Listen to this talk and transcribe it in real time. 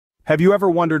Have you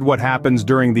ever wondered what happens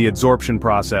during the adsorption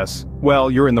process? Well,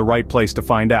 you're in the right place to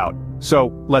find out.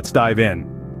 So, let's dive in.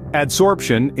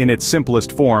 Adsorption, in its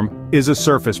simplest form, is a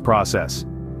surface process.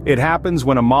 It happens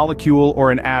when a molecule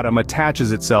or an atom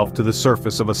attaches itself to the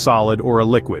surface of a solid or a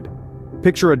liquid.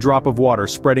 Picture a drop of water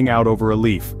spreading out over a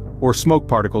leaf, or smoke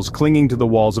particles clinging to the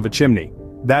walls of a chimney.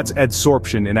 That's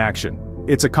adsorption in action.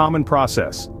 It's a common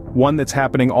process, one that's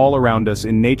happening all around us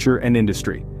in nature and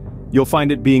industry. You'll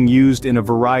find it being used in a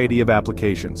variety of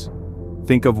applications.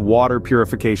 Think of water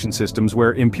purification systems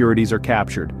where impurities are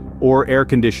captured, or air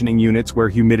conditioning units where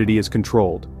humidity is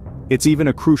controlled. It's even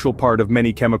a crucial part of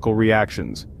many chemical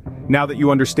reactions. Now that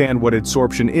you understand what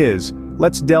adsorption is,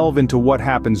 let's delve into what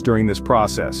happens during this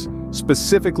process,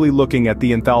 specifically looking at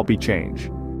the enthalpy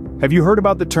change. Have you heard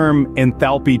about the term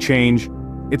enthalpy change?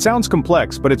 It sounds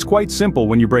complex, but it's quite simple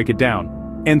when you break it down.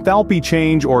 Enthalpy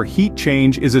change or heat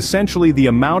change is essentially the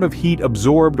amount of heat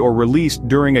absorbed or released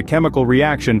during a chemical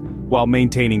reaction while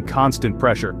maintaining constant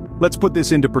pressure. Let's put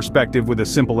this into perspective with a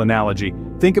simple analogy.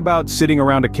 Think about sitting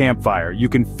around a campfire. You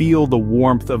can feel the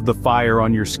warmth of the fire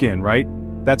on your skin, right?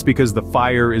 That's because the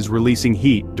fire is releasing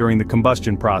heat during the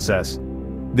combustion process.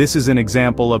 This is an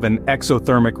example of an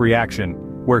exothermic reaction,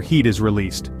 where heat is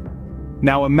released.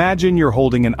 Now imagine you're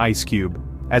holding an ice cube.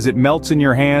 As it melts in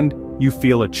your hand, you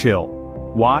feel a chill.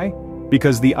 Why?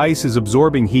 Because the ice is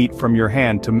absorbing heat from your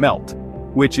hand to melt,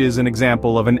 which is an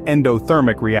example of an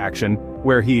endothermic reaction,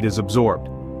 where heat is absorbed.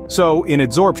 So, in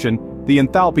adsorption, the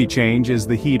enthalpy change is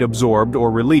the heat absorbed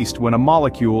or released when a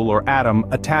molecule or atom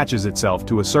attaches itself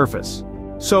to a surface.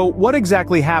 So, what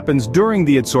exactly happens during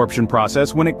the adsorption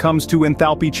process when it comes to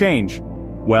enthalpy change?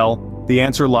 Well, the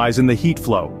answer lies in the heat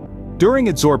flow. During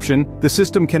adsorption, the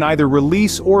system can either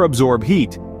release or absorb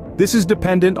heat. This is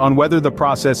dependent on whether the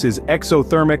process is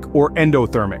exothermic or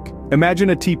endothermic. Imagine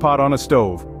a teapot on a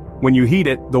stove. When you heat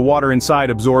it, the water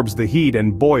inside absorbs the heat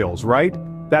and boils, right?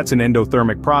 That's an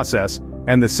endothermic process,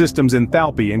 and the system's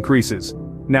enthalpy increases.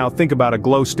 Now think about a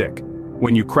glow stick.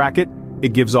 When you crack it,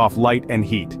 it gives off light and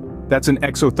heat. That's an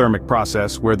exothermic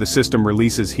process where the system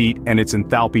releases heat and its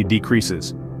enthalpy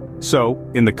decreases. So,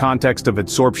 in the context of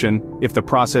adsorption, if the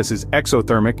process is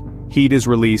exothermic, heat is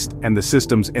released and the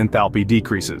system's enthalpy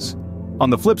decreases. On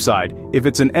the flip side, if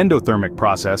it's an endothermic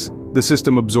process, the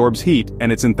system absorbs heat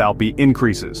and its enthalpy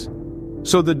increases.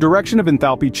 So the direction of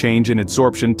enthalpy change in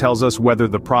adsorption tells us whether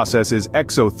the process is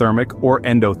exothermic or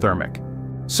endothermic.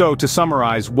 So to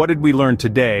summarize, what did we learn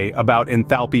today about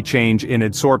enthalpy change in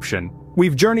adsorption?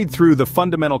 We've journeyed through the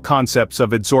fundamental concepts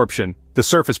of adsorption, the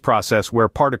surface process where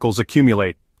particles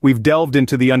accumulate. We've delved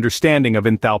into the understanding of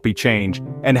enthalpy change,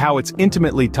 and how it's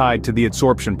intimately tied to the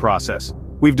adsorption process.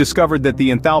 We've discovered that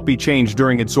the enthalpy change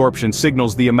during adsorption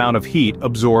signals the amount of heat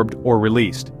absorbed or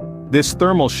released. This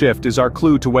thermal shift is our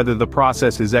clue to whether the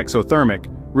process is exothermic,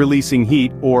 releasing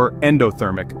heat, or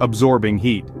endothermic, absorbing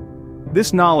heat.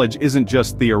 This knowledge isn't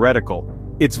just theoretical,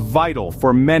 it's vital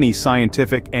for many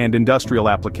scientific and industrial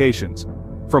applications.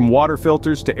 From water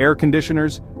filters to air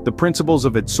conditioners, the principles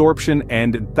of adsorption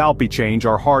and enthalpy change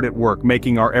are hard at work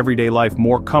making our everyday life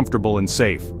more comfortable and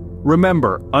safe.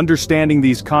 Remember, understanding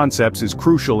these concepts is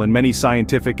crucial in many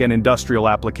scientific and industrial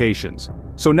applications.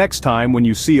 So next time when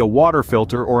you see a water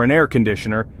filter or an air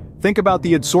conditioner, think about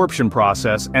the adsorption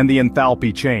process and the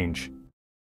enthalpy change.